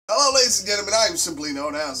Ladies and gentlemen, I am simply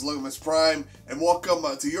known as Logamus Prime, and welcome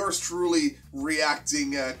to yours truly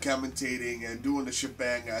reacting, commentating, and doing the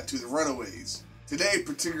shebang to the Runaways. Today,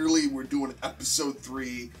 particularly, we're doing episode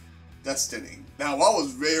 3, Destiny. Now, I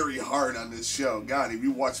was very hard on this show. God, if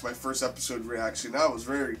you watched my first episode reaction, I was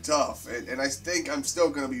very tough, and I think I'm still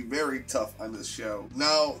going to be very tough on this show.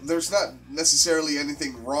 Now, there's not necessarily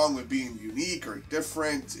anything wrong with being unique or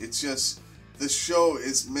different. It's just, the show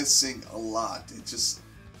is missing a lot. It just...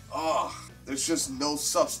 there's just no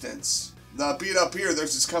substance. Now, being up here,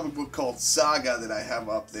 there's this comic book called Saga that I have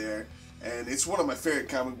up there, and it's one of my favorite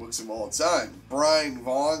comic books of all time. Brian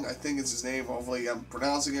Vaughn, I think is his name, hopefully I'm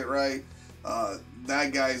pronouncing it right.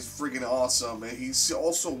 That guy is freaking awesome, and he's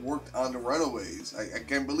also worked on the Runaways. I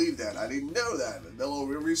can't believe that. I didn't know that. I did a little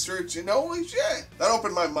bit of research, and holy shit! That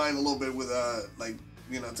opened my mind a little bit with,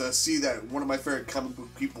 to see that one of my favorite comic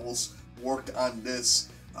book peoples worked on this.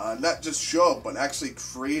 Not just show, but actually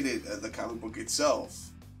created the comic book itself.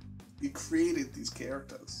 He created these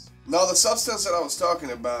characters. Now, the substance that I was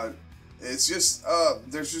talking about, it's just,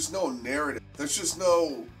 there's just no narrative. There's just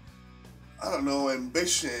no, I don't know,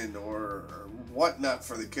 ambition or whatnot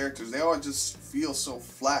for the characters. They all just feel so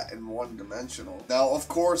flat and one-dimensional. Now, of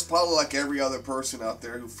course, probably like every other person out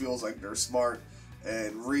there who feels like they're smart,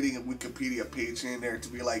 and reading a Wikipedia page in there to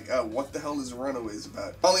be like, oh, what the hell is Runaways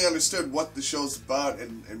about? I only understood what the show's about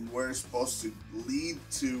and where it's supposed to lead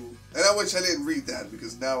to. And I wish I didn't read that,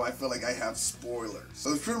 because now I feel like I have spoilers. So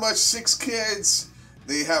there's pretty much 6 kids.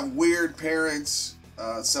 They have weird parents,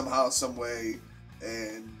 somehow, some way,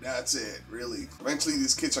 and that's it, really. Eventually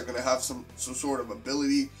these kids are going to have some sort of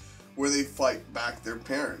ability where they fight back their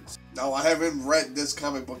parents. Now, I haven't read this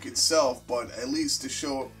comic book itself, but at least the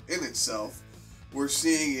show in itself, we're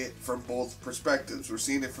seeing it from both perspectives. We're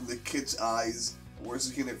seeing it from the kids' eyes, we're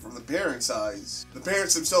seeing it from the parents' eyes. The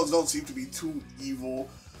parents themselves don't seem to be too evil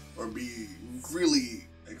or be really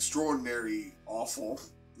extraordinary awful.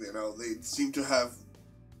 You know, they seem to have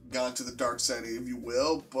gone to the dark side, if you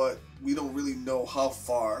will, but we don't really know how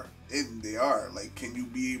far in they are. Like, can you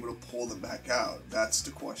be able to pull them back out? That's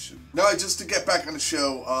the question. Now, just to get back on the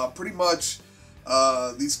show, pretty much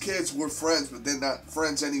these kids were friends, but they're not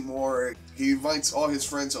friends anymore. He invites all his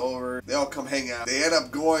friends over. They all come hang out. They end up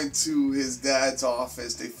going to his dad's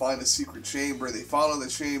office. They find a secret chamber. They follow the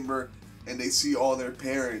chamber, and they see all their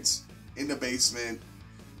parents in the basement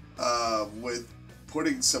with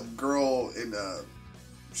putting some girl in a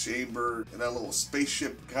chamber, in a little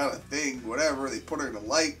spaceship kind of thing, whatever. They put her in a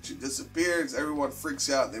light. She disappears. Everyone freaks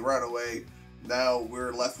out. They run away. Now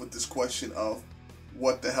we're left with this question of,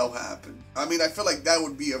 what the hell happened? I mean, I feel like that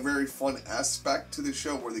would be a very fun aspect to the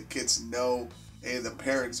show, where the kids know and the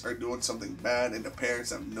parents are doing something bad and the parents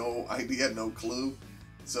have no idea, no clue.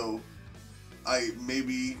 So I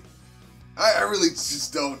really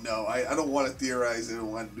just don't know. I don't want to theorize. I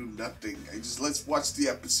don't want to do nothing. Let's watch the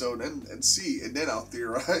episode and see, and then I'll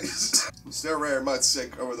theorize. I'm still very much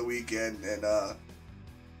sick over the weekend, and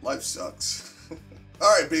life sucks.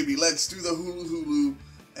 Alright, baby, let's do the Hulu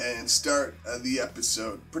and start the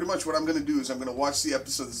episode. Pretty much what I'm going to do is I'm going to watch the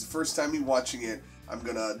episode. This is the first time me watching it. I'm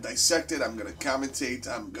going to dissect it. I'm going to commentate.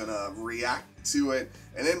 I'm going to react to it.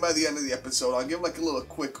 And then by the end of the episode, I'll give like a little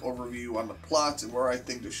quick overview on the plot and where I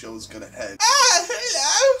think the show is going to head.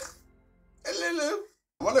 Hello! Hello!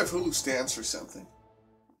 I wonder if Hulu stands for something.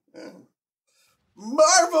 Yeah.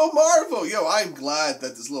 Marvel! Yo, I'm glad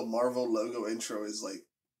that this little Marvel logo intro is like...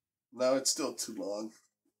 No, it's still too long.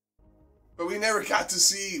 But we never got to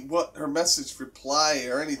see what her message reply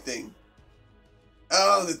or anything.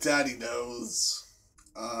 Oh, the daddy knows.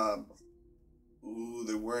 Ooh,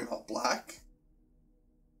 they're wearing all black?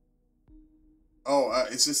 Oh,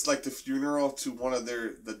 it's just like the funeral to one of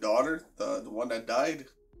the daughter, the one that died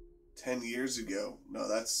 10 years ago. No,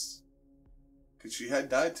 that's... Because she had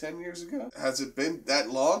died 10 years ago? Has it been that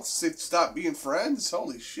long since they stopped being friends?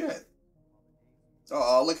 Holy shit.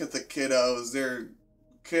 Oh, look at the kiddos. They're...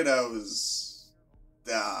 Kiddos.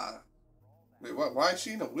 Wait, why is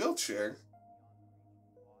she in a wheelchair?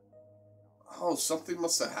 Oh, something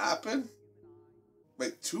must have happened?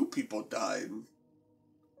 Wait, 2 people died.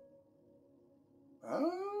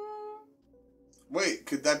 Wait,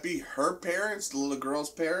 could that be her parents? The little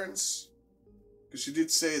girl's parents? Because she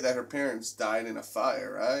did say that her parents died in a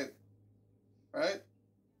fire, right? Right?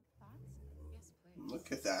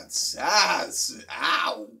 Look at that sass.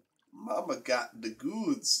 Ow! Mama got the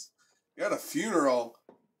goods. You got a funeral,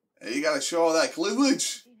 and you gotta show all that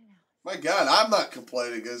cleavage. My God, I'm not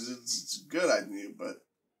complaining because it's good on you, but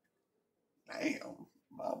damn,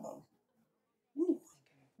 Mama. Woo.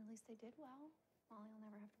 At least they did well. Molly will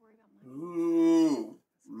never have to worry about money. Ooh,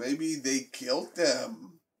 maybe they killed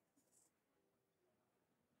them.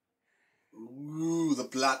 Ooh, the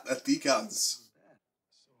Platnaticans. Saw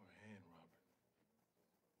her hand, Robert.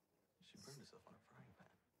 She burned herself on a frying pan.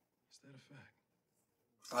 Is that a fact?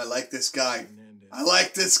 I like this guy. Hernandez. I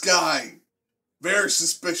like this guy. Very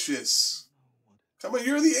suspicious. Come on,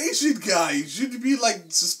 you're the Asian guy. You should be, like,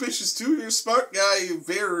 suspicious too. You're a smart guy. You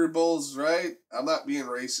variables, right? I'm not being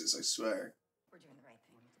racist, I swear. We're doing the right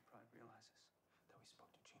thing. What if the Prime realizes that we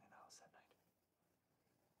spoke to Jean and Alice that night?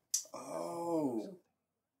 Oh.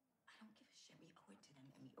 I don't give a shit. We owe it to them,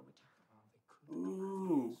 and we owe it to her. Oh, they couldn't.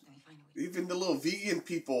 Ooh. Let me find a way. Even the little vegan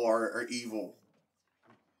people are evil.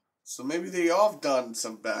 So maybe they all have done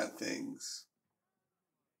some bad things.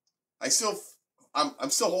 I'm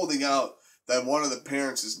still holding out that one of the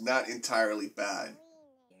parents is not entirely bad.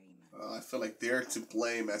 I feel like they're to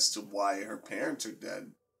blame as to why her parents are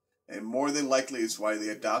dead. And more than likely it's why they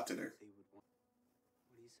adopted her. They would want.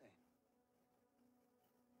 What do you say?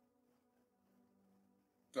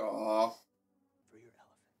 Aww. For your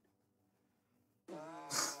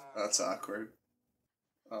elephant. That's awkward.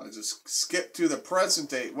 Just skip to the present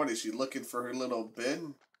day. What is she looking for, her little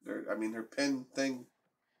bin? Her pen thing.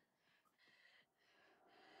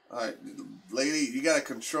 Alright, lady, you gotta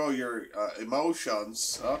control your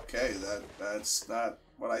emotions. Okay, that's not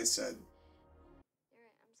what I said. You're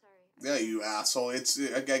right. I'm sorry. Yeah, you asshole. I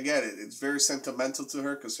get it. It's very sentimental to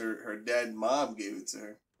her because her dead mom gave it to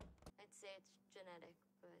her. I'd say it's genetic,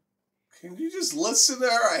 but Can you just listen to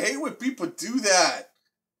her? I hate when people do that.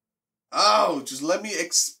 Oh, just let me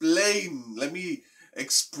explain. Let me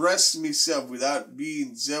express myself without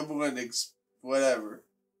being someone whatever.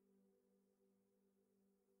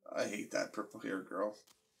 I hate that purple hair girl.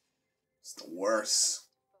 It's the worst.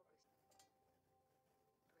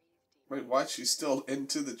 Wait, why? She's still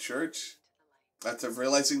into the church? After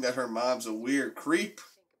realizing that her mom's a weird creep?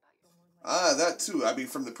 Ah, that too.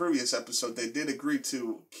 From the previous episode, they did agree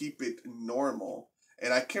to keep it normal.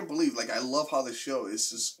 And I can't believe, I love how the show is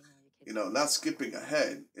just, not skipping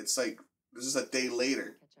ahead. It's like, this is a day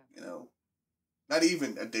later, Not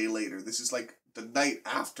even a day later. This is like the night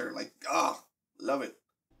after. Love it.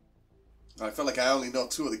 I feel like I only know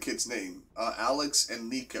two of the kids' name. Alex and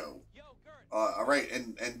Nico. Alright,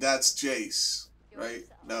 and that's Jace, right?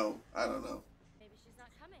 No, I don't know. maybe she's not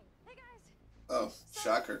coming. Hey guys. Oh,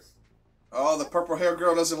 shocker. Oh, the purple hair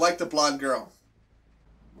girl doesn't like the blonde girl.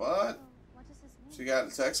 What? What does this mean? She got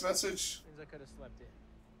a text message? Means I could have slept in.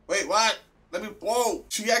 Wait, what? Whoa!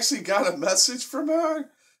 She actually got a message from her?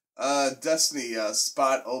 Destiny,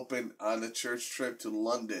 spot open on a church trip to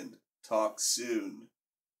London. Talk soon.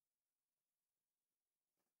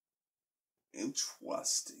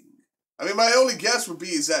 Interesting. My only guess would be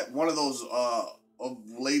is that one of those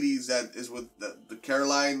ladies that is with the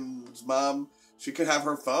Caroline's mom, she could have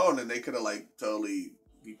her phone and they could have totally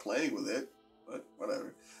be playing with it. But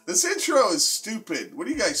whatever. This intro is stupid. What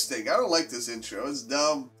do you guys think? I don't like this intro. It's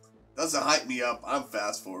dumb. Doesn't hype me up. I'm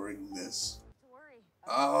fast forwarding this. To worry.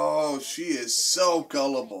 Oh, she is so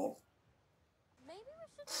gullible. Maybe we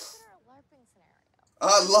should consider a LARPing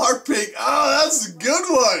scenario. LARPing. Oh, that's a good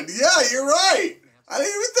one. Yeah, you're right. I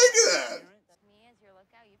didn't even think of that. Me as your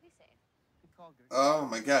lookout, you'd be safe. Oh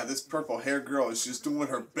my god, this purple hair girl is just doing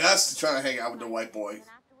her best to try to hang out with the white boy. And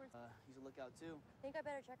afterwards, He's a lookout too. I think I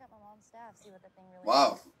better check out my mom's staff, see what the thing really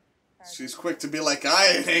Wow. is. She's quick to be like,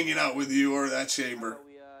 I ain't hanging out with you or that chamber.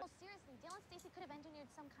 We, Oh, seriously, Dale and Stacy could have engineered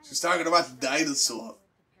some kind She's talking about the dinosaur.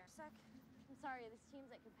 I'm sorry, this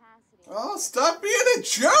team's at capacity. Oh, stop being a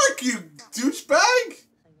jerk, you douchebag!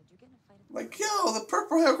 Like, yo, the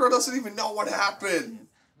purple hair girl doesn't even know what happened.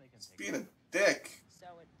 He's being a dick. So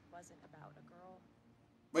it wasn't about a girl.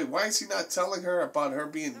 Wait, why is he not telling her about her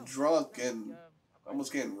being drunk and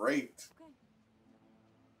almost getting raped?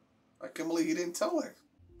 I can't believe he didn't tell her.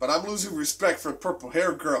 But I'm losing respect for purple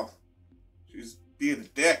hair girl. She's being a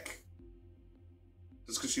dick.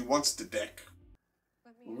 Just because she wants the dick.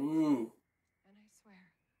 Ooh. And I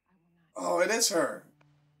swear, I will not. Oh, it is her.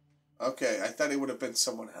 Okay, I thought it would have been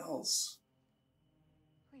someone else.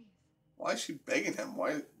 Please. Why is she begging him?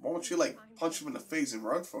 Why won't she, punch him in the face and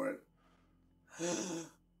run for it?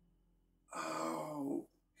 Oh,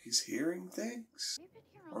 he's hearing things? We've been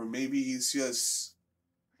here all Or maybe he's just...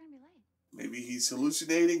 We're gonna be late. Maybe he's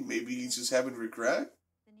hallucinating? Maybe he's just having regret?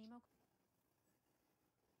 The Nemo.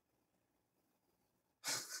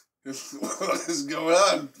 What is going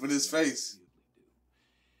on with his face?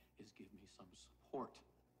 is give me some support.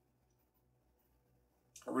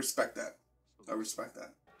 I respect that. I respect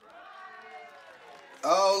that.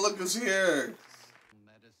 Oh, look who's here.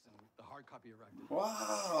 Medicine, the hard copy of Ragnarok.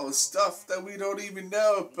 Wow, stuff that we don't even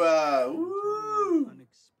know about. Woo!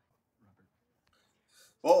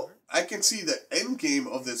 Well, I can see the end game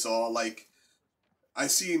of this all. I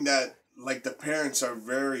seen that like the parents are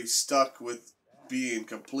very stuck with being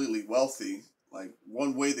completely wealthy. Like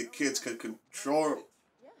one way the kids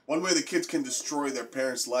can destroy their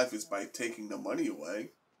parents' life is by taking the money away.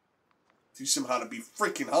 Teach them how to be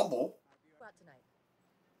freaking humble. Go out tonight.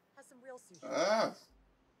 Have some real sushi. Ah,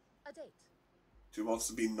 A date. she wants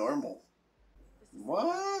to be normal. This is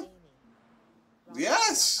What? Amy. Robert,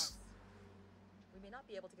 Yes. we may not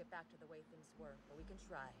be able to get back to the way things were, but we can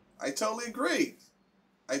try. I totally agree.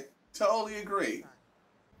 I totally agree.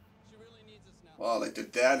 She really needs us now. Well, like the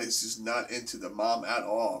dad is just not into the mom at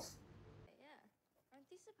all. Yeah. Aren't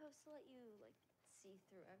they supposed to let you, like, see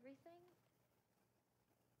through everything?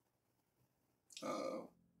 Uh,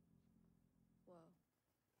 Whoa.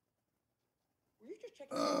 Were you just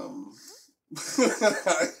checking?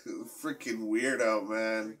 freaking weirdo,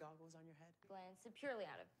 man. Goggles on your head. Glance it purely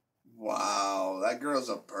out of. Wow, that girl's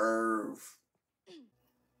a perv.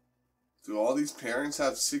 Do all these parents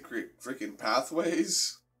have secret freaking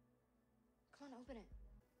pathways? Come on, open it.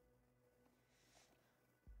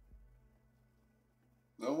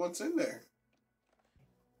 No one's in there.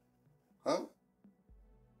 Huh?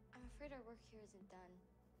 I'm afraid our work here isn't done.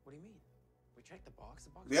 What do you mean? We checked the box.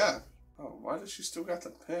 The box. Yeah. Oh, why does she still got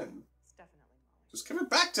the pen? It's definitely Molly. Just give it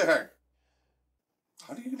back to her.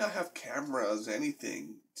 How do you not have cameras,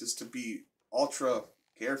 anything, just to be ultra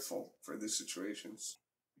careful for these situations?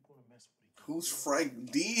 We're gonna mess with each other. Who's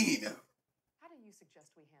Frank Dean? How do you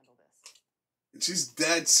suggest we handle this? And she's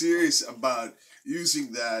dead serious about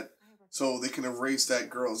using that so they can erase that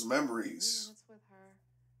girl's memories. Minutes with her,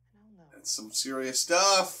 and I'll know. That's some serious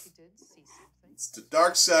stuff. She did see something. It's the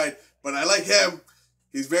dark side, but I like him.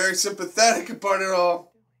 He's very sympathetic about it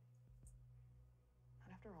all.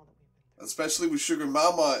 Not after all that we've been through. Especially when Sugar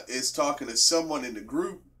Mama is talking to someone in the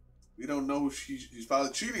group. We don't know who she's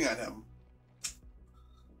probably cheating on him.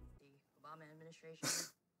 The Obama administration.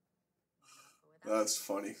 That's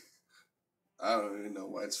funny. I don't even know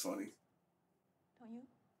why it's funny. Don't you?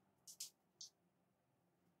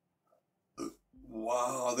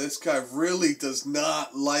 Wow, this guy really does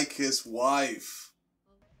not like his wife.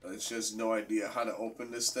 But she has no idea how to open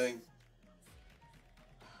this thing.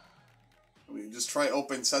 I mean, just try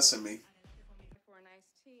open sesame. For an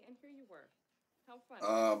iced tea, and here you were. How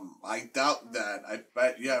funny. I doubt that. I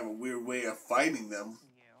bet you have a weird way of finding them.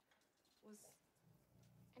 Was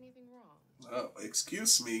anything wrong? Oh,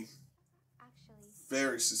 excuse me. Actually, Very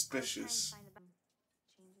I was suspicious. trying to find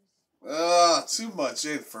the changes. Too much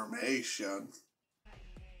information.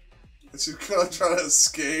 Is she gonna try to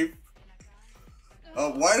escape?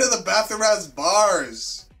 Why do the bathroom has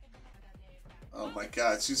bars? Oh my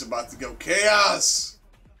god, she's about to go chaos!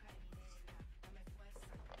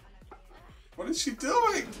 What is she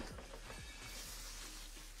doing?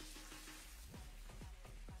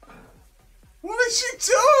 What is she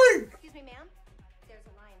doing? Excuse me, ma'am. There's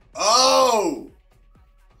a lion. Oh!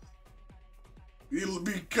 You'll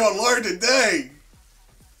be gonna learn today!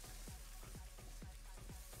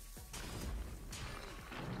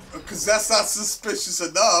 Because that's not suspicious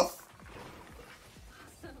enough.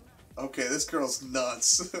 Okay, this girl's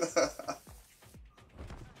nuts.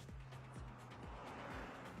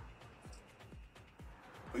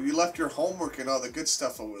 But you left your homework and all the good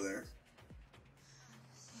stuff over there.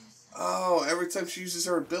 Oh, every time she uses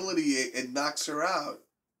her ability, it knocks her out.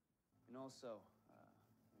 And also,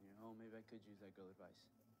 when you're home, maybe I could use that girl advice.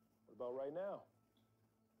 What about right now?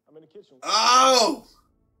 I'm in the kitchen. Oh!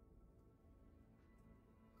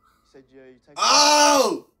 You said you texted.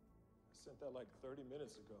 Oh! I sent that like 30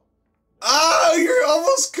 minutes ago. Oh, you're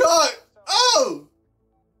almost caught! Oh!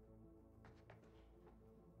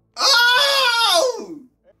 Oh!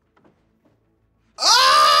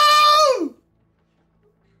 Oh!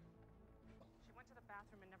 She went to the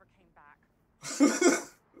bathroom and never came back.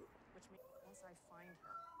 Which means once I find her.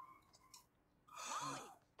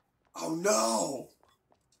 Oh no!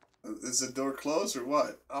 Is the door closed or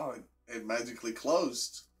what? Oh, it magically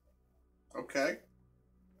closed. Okay.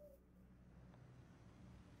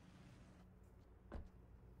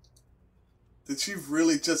 Did she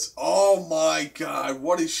really just... Oh my god,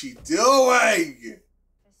 what is she doing?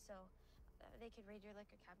 Just so they could raid your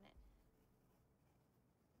liquor cabinet.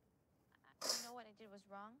 I know what I did was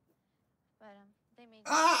wrong, but they made.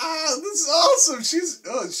 Ah, this is awesome.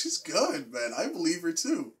 She's good, man. I believe her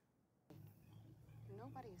too.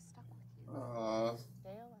 Nobody is stuck with you.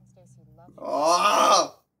 Dale and Stacy love you.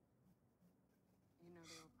 Ah! You know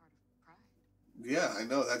they were part of Pride. Yeah, I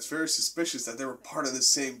know. That's very suspicious that they were part of the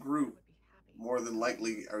same group. Would be happy. More than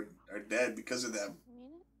likely are dead because of them. You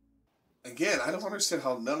mean it? Again, I don't understand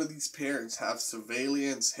how none of these parents have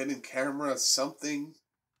surveillance, hidden camera, something.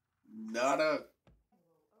 Nada.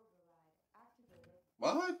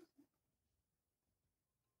 What?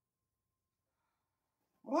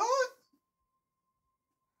 What?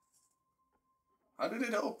 How did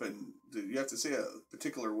it open? Did you have to say a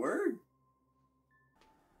particular word?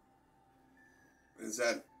 Is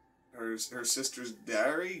that her sister's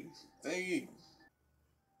diary thingy?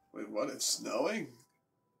 Wait, what? It's snowing?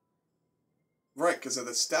 Right, because of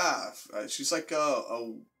the staff. She's like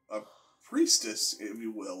a priestess, if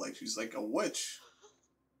you will. Like, she's like a witch.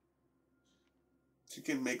 She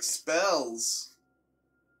can make spells.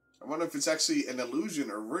 I wonder if it's actually an illusion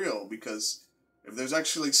or real, because if there's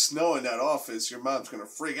actually snow in that office, your mom's gonna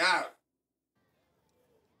freak out.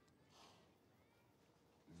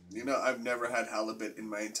 You know, I've never had halibut in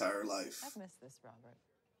my entire life. I've missed this, Robert.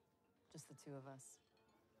 Just the two of us.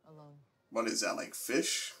 Alone. What is that, like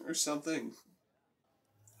fish or something?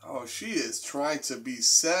 Oh, she is trying to be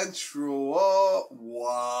sensual.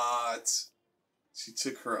 What? She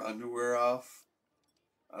took her underwear off.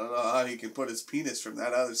 I don't know how he can put his penis from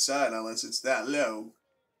that other side unless it's that low.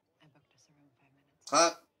 I booked us a room 5 minutes.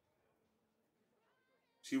 Huh?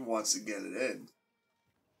 She wants to get it in.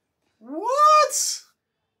 What?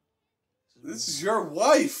 This is your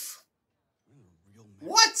wife.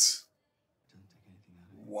 What?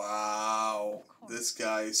 Wow. This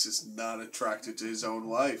guy is just not attracted to his own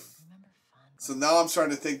wife. So now I'm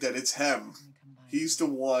starting to think that it's him. He's the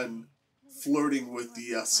one flirting with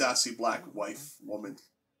the sassy black woman.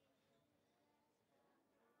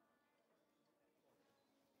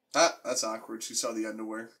 Ah, that's awkward. She saw the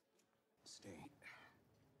underwear.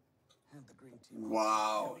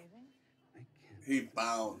 Wow. He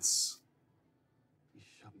bounced. You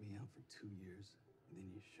shut me out for 2 years, and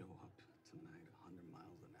then you show up tonight 100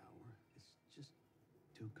 miles an hour. It's just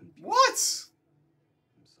too confusing. What?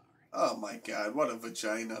 I'm sorry. Oh my god, what a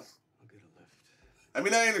vagina. I'll get a lift. I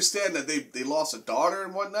mean, I understand that they lost a daughter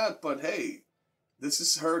and whatnot, but hey, this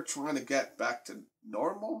is her trying to get back to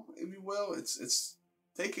normal, if you will. It's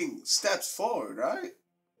taking steps forward, right?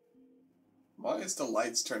 Why is the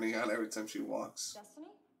lights turning on every time she walks? Destiny?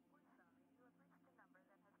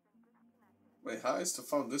 Wait, how is the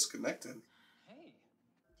phone disconnected? Hey,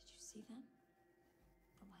 Did you see them?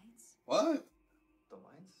 The lights? What? the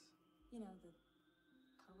lights, You know, the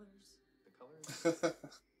colors. the colors.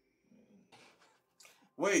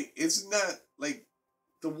 Wait, isn't that, like,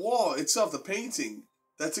 the wall itself, the painting,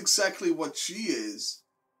 that's exactly what she is.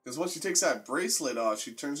 Because once she takes that bracelet off,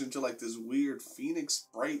 she turns into, like, this weird phoenix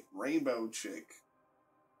bright rainbow chick.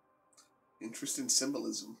 Interesting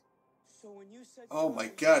symbolism. So when you said Oh my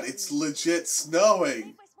god, it's legit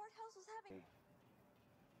snowing! My smart house was having.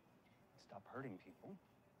 Stop hurting people.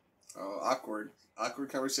 Oh, awkward.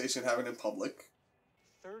 Awkward conversation having in public.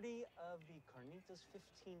 30 of the carnitas,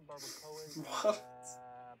 15 barbacoas. What?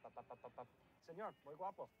 Senor, muy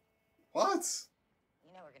guapo. What?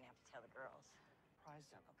 You know we're gonna have to tell the girls. Surprise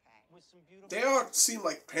them. Okay. With some beautiful. They don't seem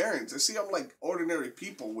like parents. They seem like ordinary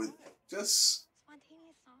people with just,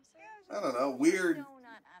 Spontaneous saucer? I don't know, weird No,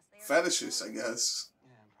 not us. They are fetishes, I guess.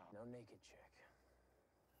 Yeah, probably. No naked chick.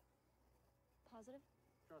 Positive?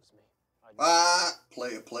 Trust me. Ah,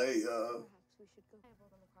 play. Perhaps we should go. I have all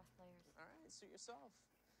the lacrosse players. All right, suit yourself.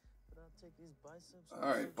 But I'll take these biceps.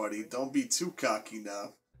 Alright, buddy, don't be too cocky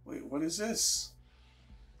now. Wait, what is this?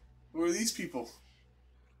 Who are these people?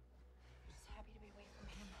 Just happy to be away from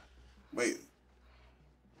him. Wait.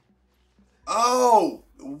 Oh!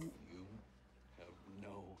 You have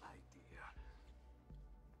no idea.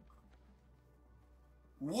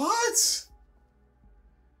 What?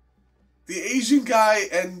 The Asian guy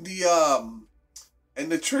and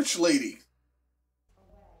the church lady.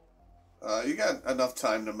 You got enough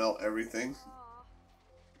time to melt everything.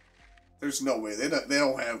 There's no way they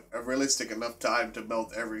don't have a realistic enough time to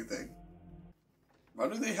melt everything. Why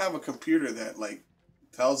do they have a computer that like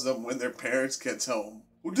tells them when their parents gets home?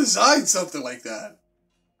 Who designed something like that?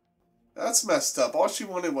 That's messed up. All she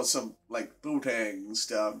wanted was some like bootang and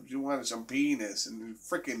stuff. She wanted some penis, and her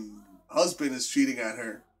freaking husband is cheating on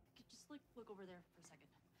her. Just look over there for a second.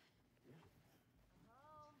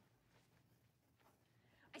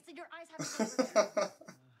 I said your eyes have to go over there.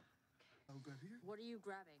 I'll grab here. What are you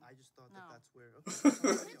grabbing? I just thought No. that that's where.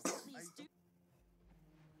 Okay. Please do.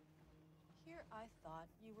 Here I thought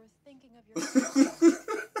you were thinking of your Earl,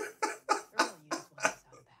 you just want us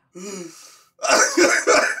out of the house.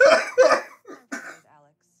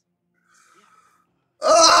 Alex.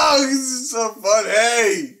 Oh, this is so fun.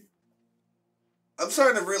 Hey! I'm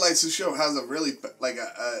starting to realize this show has a really, like,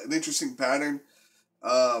 an interesting pattern.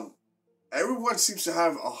 Everyone seems to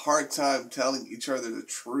have a hard time telling each other the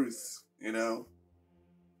truth, you know?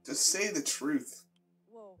 Just say the truth.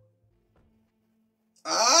 Whoa.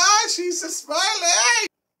 Ah, she's smiling.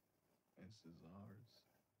 This is ours.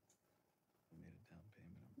 We made a down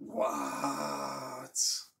payment. What?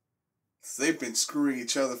 They've been screwing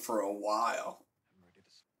each other for a while.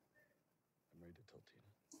 I'm ready to tell Tina.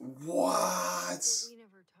 What? But we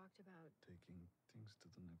never talked about. Taking things to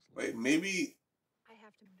the next level. Wait, maybe I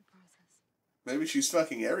have to move to process. maybe she's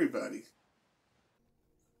fucking everybody.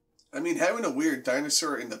 I mean, having a weird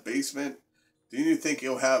dinosaur in the basement, do you think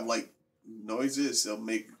it'll have, like, noises? It'll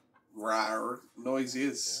make rawr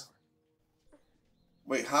noises.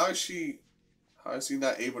 Wait, how is he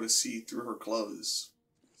not able to see through her clothes?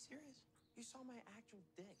 Are you serious? You saw my actual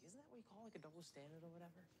dick. Isn't that what you call like a double standard or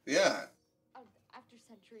whatever? Yeah. After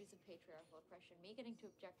centuries of patriarchal oppression, me getting to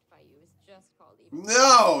objectify you is just called even.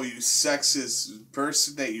 No, you sexist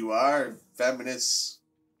person that you are, feminist.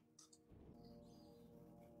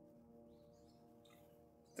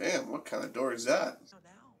 Damn, what kind of door is that? I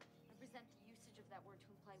resent the usage of that word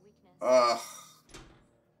to imply weakness.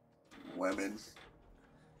 Women.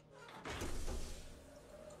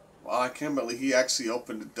 Wow, I can't believe he actually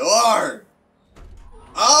opened the door.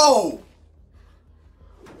 Oh!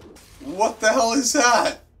 What the hell is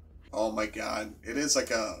that? Oh my god. It is like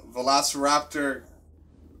a velociraptor.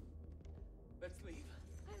 Let's leave.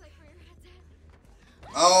 I like where your head's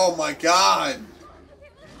at. Oh my god.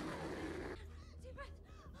 Deep breath.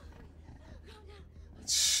 Calm down.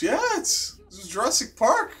 Shit. This is Jurassic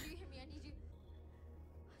Park. Do you hear me? I need you.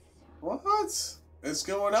 What is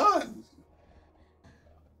going on?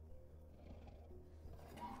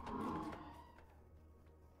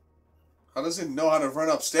 How does it know how to run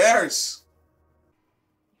upstairs?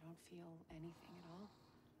 You don't feel anything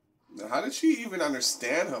at all? How did she even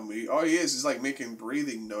understand him? All he is like making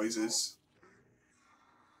breathing noises.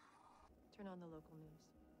 Turn on the local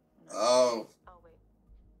news. Oh. Oh, wait.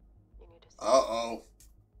 You need to see. Uh-oh.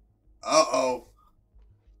 Uh-oh.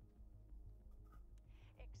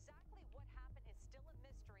 Exactly what happened is still a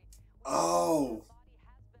mystery. Oh.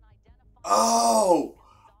 The body has been identified. Oh.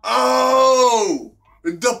 Oh.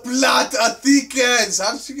 The plot thickens.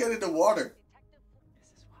 How did she get in the water? This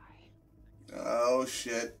is why. Oh,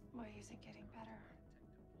 shit. Why isn't getting better?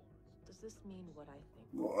 Does this mean what I think?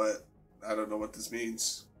 What? I don't know what this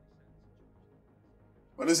means.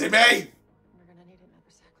 What does it mean? We're gonna need another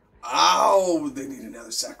sacrifice. Oh, they need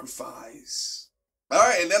another sacrifice.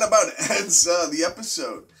 Alright, and that about ends the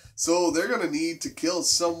episode. So they're going to need to kill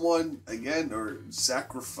someone again or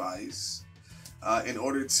sacrifice in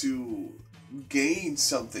order to gain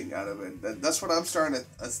something out of it. That's what I'm starting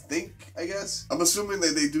to think, I guess. I'm assuming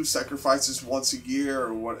that they do sacrifices once a year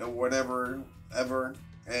or whatever, ever.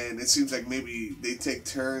 And it seems like maybe they take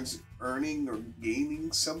turns earning or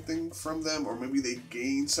gaining something from them, or maybe they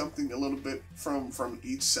gain something a little bit from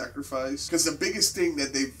each sacrifice. Because the biggest thing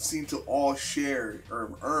that they seem to all share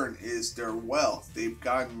or earn is their wealth. They've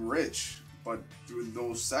gotten rich, but through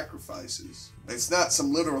those sacrifices. It's not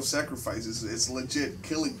some literal sacrifices, it's legit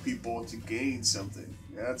killing people to gain something.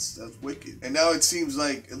 That's wicked. And now it seems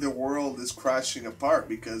like the world is crashing apart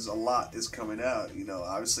because a lot is coming out. You know,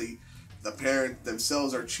 obviously the parents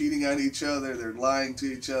themselves are cheating on each other, they're lying to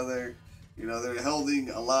each other, you know, they're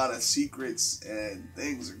holding a lot of secrets and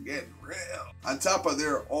things are getting real. On top of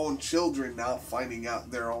their own children now finding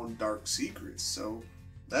out their own dark secrets. So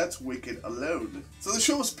that's wicked alone. So the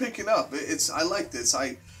show is picking up. I like this.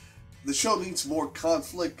 The show needs more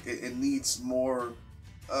conflict. It needs more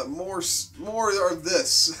of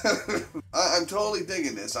this. I'm totally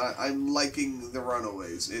digging this. I'm liking the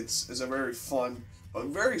Runaways. It's a very fun but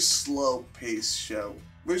very slow paced show.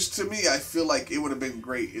 Which to me, I feel like it would have been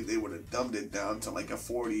great if they would have dumbed it down to like a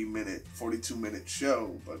 42-minute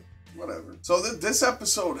show, but whatever. So this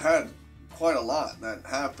episode had quite a lot that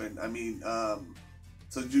happened. I mean,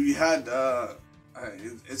 so you had,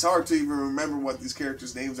 it's hard to even remember what these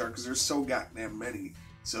characters' names are because there's so goddamn many.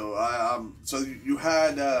 So, so you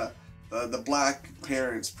had the black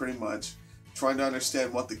parents pretty much trying to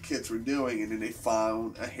understand what the kids were doing, and then they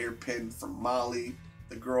found a hairpin from Molly,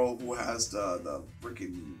 the girl who has the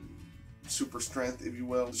freaking super strength, if you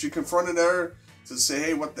will. She confronted her to say,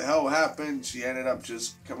 hey, what the hell happened? She ended up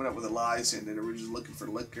just coming up with a lie, saying that they were just looking for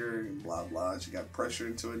liquor and blah, blah. She got pressure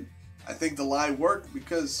into it. I think the lie worked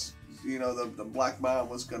because, you know, the black mom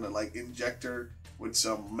was going to, like, inject her with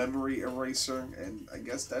some memory eraser, and I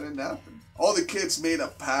guess that didn't happen. All the kids made a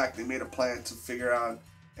pact. They made a plan to figure out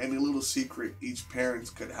any little secret each parent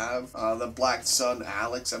could have. The black son,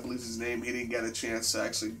 Alex, I believe is his name, he didn't get a chance to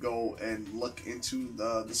actually go and look into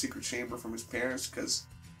the secret chamber from his parents because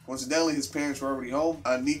coincidentally his parents were already home.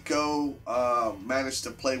 Nico managed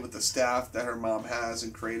to play with the staff that her mom has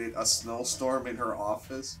and created a snowstorm in her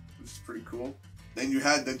office, which is pretty cool. Then you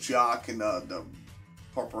had the jock and the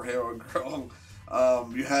purple hair girl.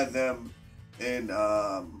 You had them, and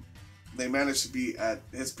they managed to be at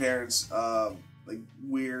his parents' like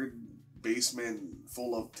weird basement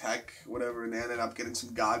full of tech, whatever, and they ended up getting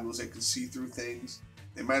some goggles that could see through things.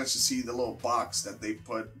 They managed to see the little box that they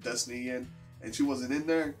put Destiny in, and she wasn't in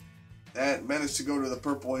there. And managed to go to the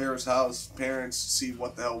purple hair's house, parents, see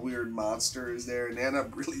what the hell weird monster is there, and they end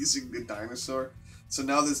up releasing the dinosaur. So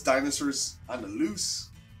now this dinosaur's on the loose.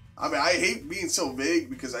 I mean, I hate being so vague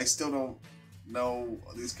because I still don't know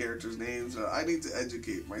these characters' names. I need to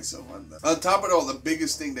educate myself on that. On top of it all, the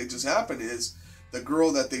biggest thing that just happened is the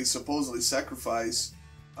girl that they supposedly sacrificed,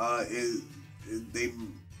 her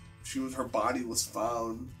body was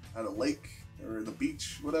found at a lake or the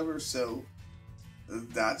beach, whatever. So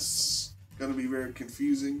that's gonna be very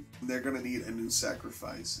confusing. They're gonna need a new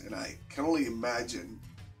sacrifice, and I can only imagine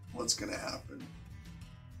what's gonna happen.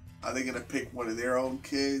 Are they gonna pick one of their own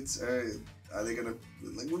kids? Or are they gonna,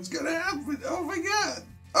 like, what's gonna happen? Oh my god.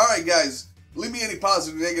 Alright guys, leave me any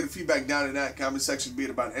positive or negative feedback down in that comment section, be it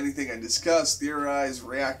about anything I discussed, theorized,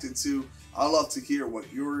 reacted to. I'd love to hear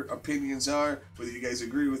what your opinions are, whether you guys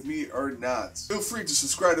agree with me or not. Feel free to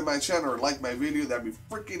subscribe to my channel or like my video. That'd be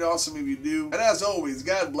freaking awesome if you do. And as always,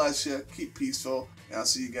 God bless you, keep peaceful, and I'll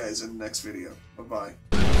see you guys in the next video.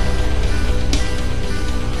 Bye-bye.